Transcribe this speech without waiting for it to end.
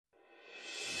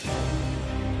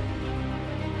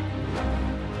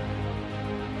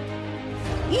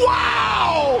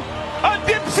Wow! A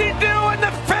dipsy-do and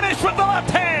the finish with the left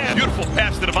hand. Beautiful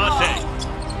pass to Devontae.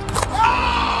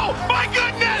 Oh, my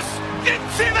goodness! Didn't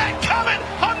see that coming.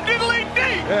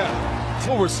 Hum-diddly-dee. Yeah.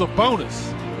 Over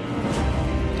Sabonis.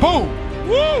 Boom.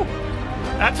 Woo!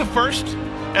 That's a first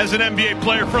as an NBA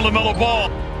player for Lamelo Ball.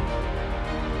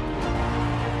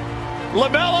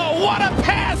 Lamelo, what a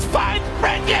pass! Finds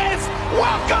Bridges!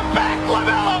 Welcome back,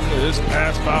 Lamelo! This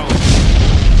pass foul.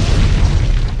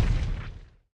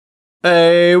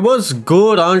 Hey, what's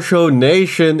good, Huncho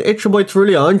Nation? It's your boy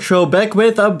truly Huncho, back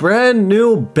with a brand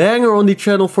new banger on the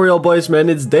channel for y'all boys, man.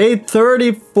 It's day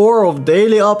 34 of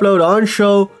daily upload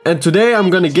Huncho, and today I'm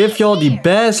gonna give y'all the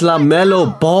best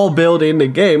Lamelo Ball build in the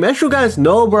game. As you guys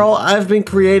know, bro, I've been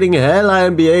creating hella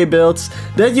NBA builds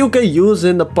that you can use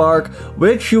in the park,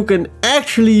 which you can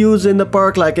actually use in the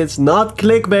park, like it's not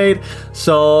clickbait.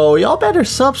 So y'all better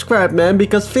subscribe, man,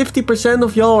 because 50%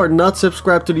 of y'all are not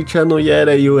subscribed to the channel yet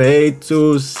and you hate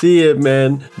to see it,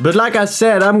 man. But like I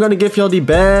said, I'm gonna give y'all the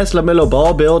best Lamelo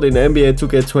Ball build in NBA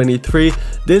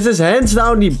 2K23. This is hands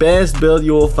down the best build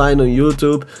you will find on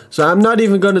YouTube, so I'm not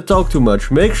even gonna talk too much.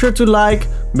 Make sure to like,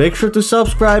 make sure to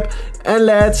subscribe, and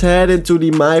let's head into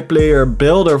the My Player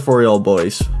Builder for y'all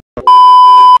boys.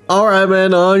 Alright,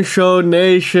 man, Huncho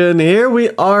Nation, here we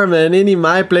are, man, in the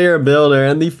My Player Builder,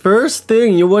 and the first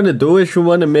thing you want to do is you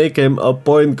want to make him a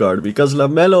point guard, because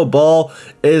Lamelo Ball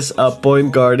is a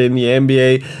point guard in the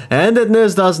NBA.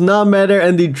 Handedness does not matter,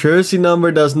 and the jersey number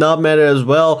does not matter as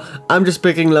well. I'm just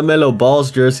picking Lamelo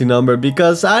Ball's jersey number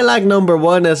because I like number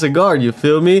 1 as a guard, you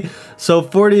feel me? So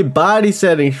for the body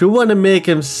settings, you want to make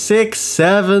him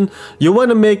 6'7", you want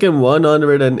to make him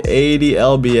 180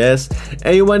 lbs,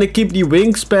 and you want to keep the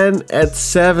wingspan at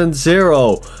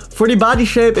 7'0". For the body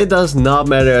shape, it does not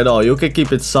matter at all. You can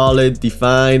keep it solid,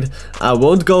 defined. I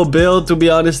won't go build, to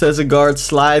be honest, as a guard,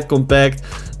 slide, compact.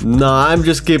 No, I'm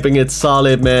just keeping it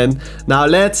solid, man. Now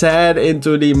let's head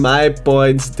into the my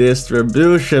points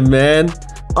distribution, man.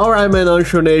 Alright, man,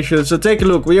 Huncho Nation, so take a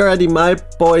look. We are at the my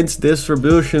points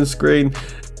distribution screen,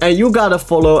 and you gotta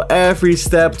follow every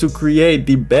step to create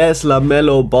the best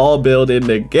Lamelo Ball build in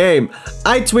the game.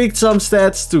 I tweaked some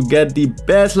stats to get the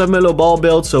best Lamelo Ball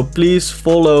build, so please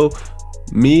follow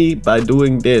me by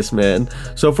doing this, man.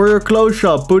 So for your close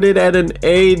shot, put it at an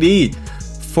 80.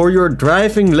 For your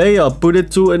driving layup, put it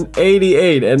to an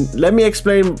 88. And let me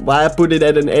explain why I put it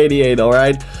at an 88,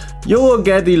 alright? You will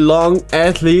get the long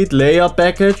athlete layup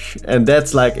package, and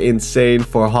that's like insane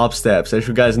for hop steps. As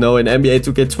you guys know, in NBA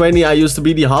 2K20 I used to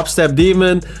be the hop step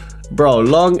demon. Bro,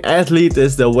 long athlete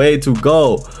is the way to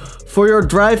go. For your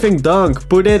driving dunk,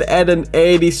 put it at an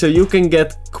 80 so you can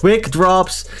get quick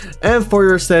drops, and for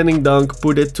your standing dunk,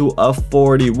 put it to a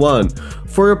 41.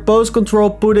 For your post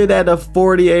control, put it at a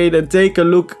 48, and take a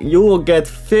look, you will get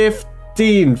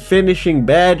 15 finishing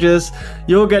badges.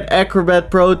 You'll get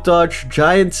Acrobat, Pro Touch,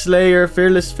 Giant Slayer,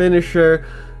 Fearless Finisher.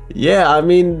 Yeah, I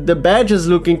mean, the badge is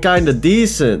looking kinda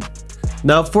decent.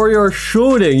 Now for your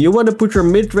shooting, you want to put your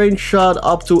mid-range shot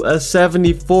up to a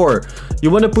 74.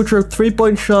 You want to put your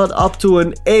three-point shot up to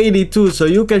an 82 so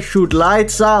you can shoot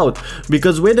lights out.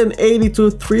 Because with an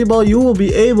 82 3-ball, you will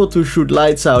be able to shoot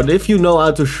lights out if you know how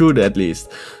to shoot at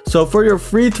least. So for your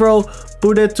free throw,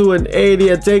 put it to an 80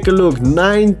 and take a look.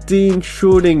 19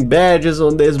 shooting badges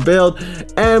on this build.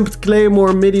 Amped,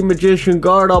 Claymore, Midi Magician,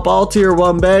 Guard Up, all tier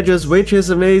 1 badges, which is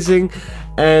amazing.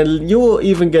 And you will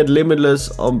even get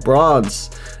limitless on bronze.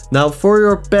 Now for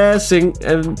your passing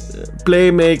and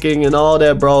playmaking and all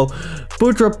that, bro,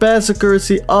 put your pass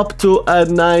accuracy up to a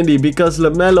 90 because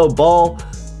Lamelo Ball,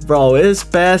 bro, his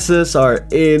passes are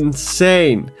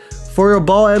insane. For your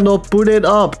ball handle, put it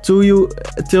up till you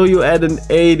add an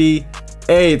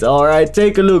 88. Alright,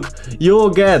 take a look. You will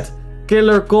get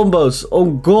killer combos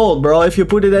on gold, bro. If you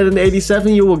put it at an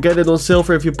 87, you will get it on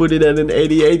silver. If you put it at an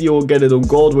 88, you will get it on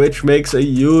gold, which makes a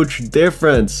huge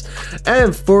difference.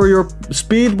 And for your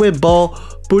speed with ball,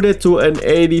 put it to an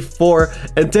 84.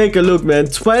 And take a look, man,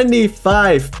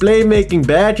 25 playmaking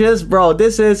badges, bro.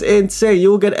 This is insane.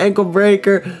 You will get ankle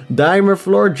breaker, dimer,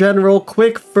 floor general,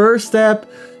 quick first step,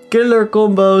 killer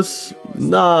combos.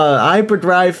 Nah,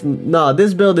 hyperdrive. Nah,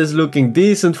 this build is looking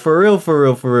decent for real, for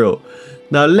real, for real.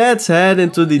 Now let's head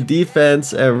into the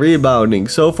defense and rebounding.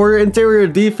 So for your interior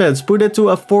defense, put it to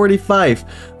a 45.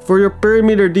 For your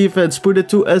perimeter defense, put it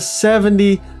to a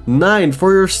 79.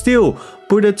 For your steal,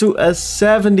 put it to a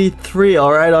 73.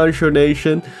 Alright, Huncho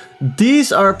Nation.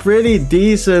 These are pretty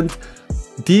decent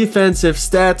defensive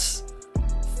stats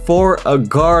for a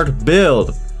guard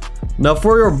build. Now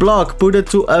for your block, put it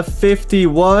to a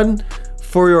 51.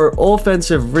 For your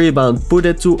offensive rebound, put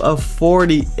it to a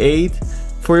 48.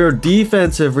 For For your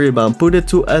defensive rebound, put it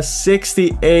to a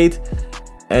 68.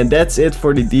 And that's it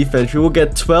for the defense. You will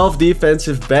get 12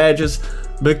 defensive badges.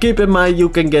 But keep in mind, you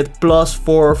can get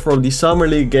 +4 from the Summer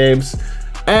League games.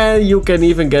 And you can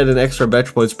even get an extra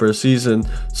badge points per season.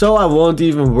 So I won't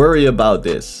even worry about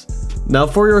this. Now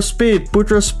for your speed, put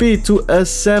your speed to a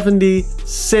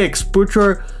 76. Put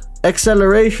your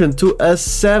acceleration to a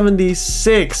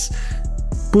 76.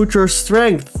 Put your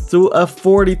strength to a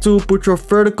 42. Put your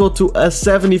vertical to a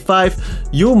 75.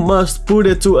 You must put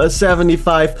it to a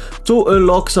 75 to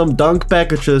unlock some dunk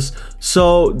packages.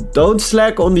 So don't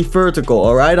slack on the vertical,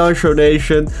 alright, Huncho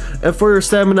Nation. And for your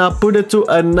stamina, put it to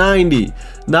a 90.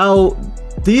 Now,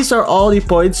 these are all the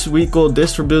points we could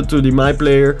distribute to the my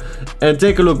player. And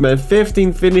take a look, man.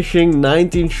 15 finishing,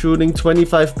 19 shooting,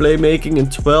 25 playmaking,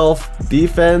 and 12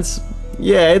 defense.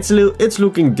 Yeah, it's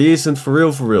looking decent for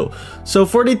real. So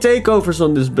for the takeovers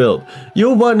on this build,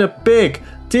 you wanna pick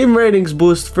team ratings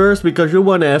boost first because you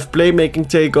wanna have playmaking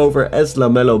takeover as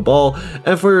Lamelo Ball.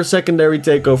 And for your secondary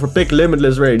takeover, pick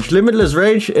limitless range. Limitless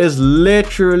range is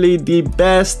literally the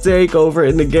best takeover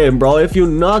in the game, bro. If you're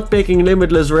not picking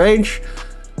limitless range,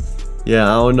 yeah,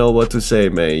 I don't know what to say,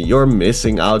 man. You're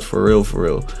missing out for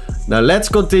real. Now let's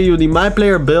continue. The my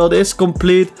player build is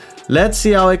complete. Let's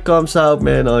see how it comes out,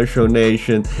 man, Huncho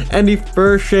Nation. And the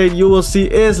first shade you will see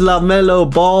is Lamelo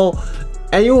Ball.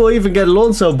 And you will even get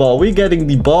Lonzo Ball. We're getting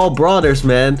the Ball brothers,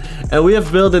 man. And we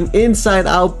have built an inside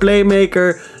out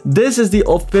playmaker. This is the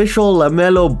official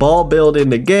Lamelo Ball build in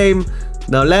the game.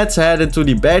 Now let's head into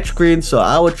the badge screen, so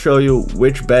I will show you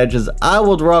which badges I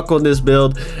would rock on this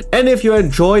build. And if you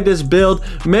enjoyed this build,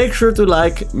 make sure to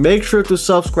like, make sure to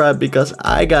subscribe, because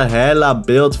I got hella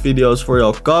build videos for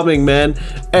y'all coming, man.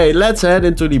 Hey, let's head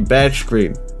into the badge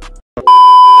screen.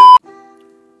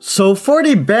 So for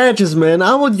the badges, man,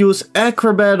 I would use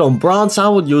Acrobat on bronze, I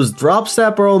would use Drop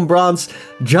Stepper on bronze,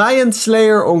 Giant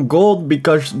Slayer on gold,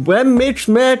 because when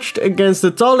mismatched against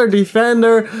a taller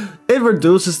defender, it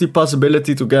reduces the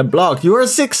possibility to get blocked. You are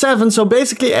 6'7", so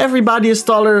basically everybody is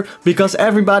taller because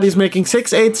everybody is making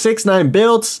 6'8", 6'9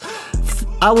 builds.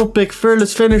 I will pick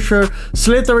Fearless Finisher,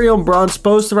 Slithery on bronze,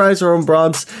 Posterizer on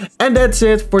bronze, and that's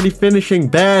it for the finishing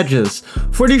badges.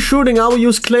 For the shooting, I will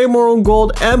use Claymore on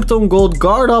gold, Amped on gold,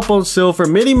 Guard Up on silver,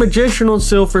 Midi Magician on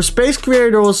silver, Space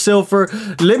Creator on silver,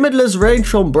 Limitless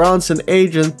Range on bronze, and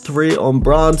Agent 3 on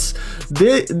bronze.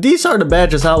 These are the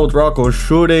badges I would rock on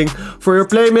shooting. For your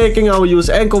playmaking, I will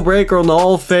use Ankle Breaker on the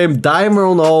Hall of Fame, Dimer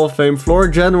on the Hall of Fame, Floor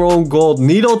General on gold,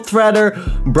 Needle Threader.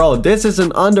 Bro, this is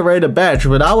an underrated badge,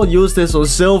 but I will use this on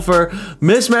silver,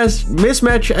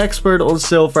 Mismatch Expert on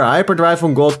silver, Hyperdrive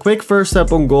on gold, Quick First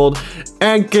Step on gold,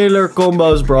 and Killer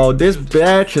Combos, bro. This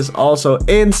badge is also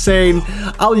insane.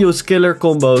 I'll use Killer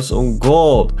Combos on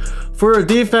gold. For your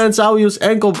defense, I'll use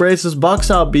Ankle Braces, Box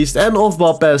Out Beast, and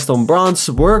Off-Ball Pass on bronze,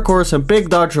 Workhorse and Pick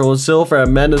Dodger on silver,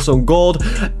 and Menace on gold.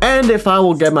 And if I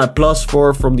will get my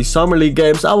 +4 from the Summer League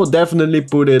games, I will definitely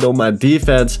put it on my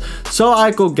defense, so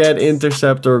I could get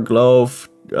Interceptor, Glove,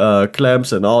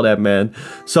 clamps and all that, man.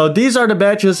 So these are the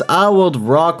badges I would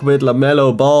rock with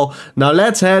Lamelo Ball. Now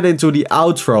let's head into the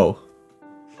outro.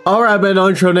 Alright, man,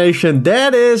 Huncho Nation,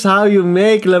 that is how you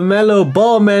make Lamelo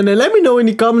Ball, man. And let me know in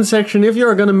the comment section if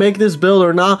you're gonna make this build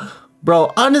or not.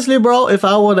 Bro, honestly, bro, if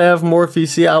I would have more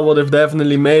VC, I would have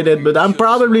definitely made it. But I'm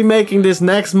probably making this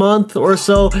next month or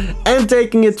so and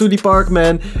taking it to the park,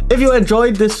 man. If you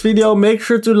enjoyed this video, make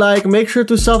sure to like, make sure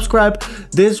to subscribe.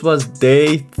 This was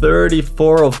day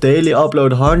 34 of daily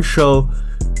upload Huncho.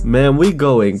 Man, we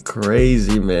going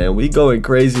crazy, man. We going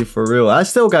crazy for real. I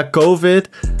still got COVID.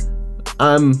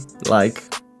 I'm like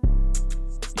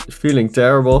feeling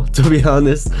terrible, to be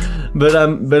honest, but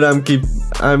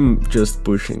I'm just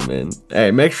pushing, man. Hey,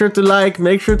 make sure to like,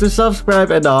 make sure to subscribe,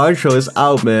 and the Huncho is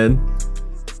out, man.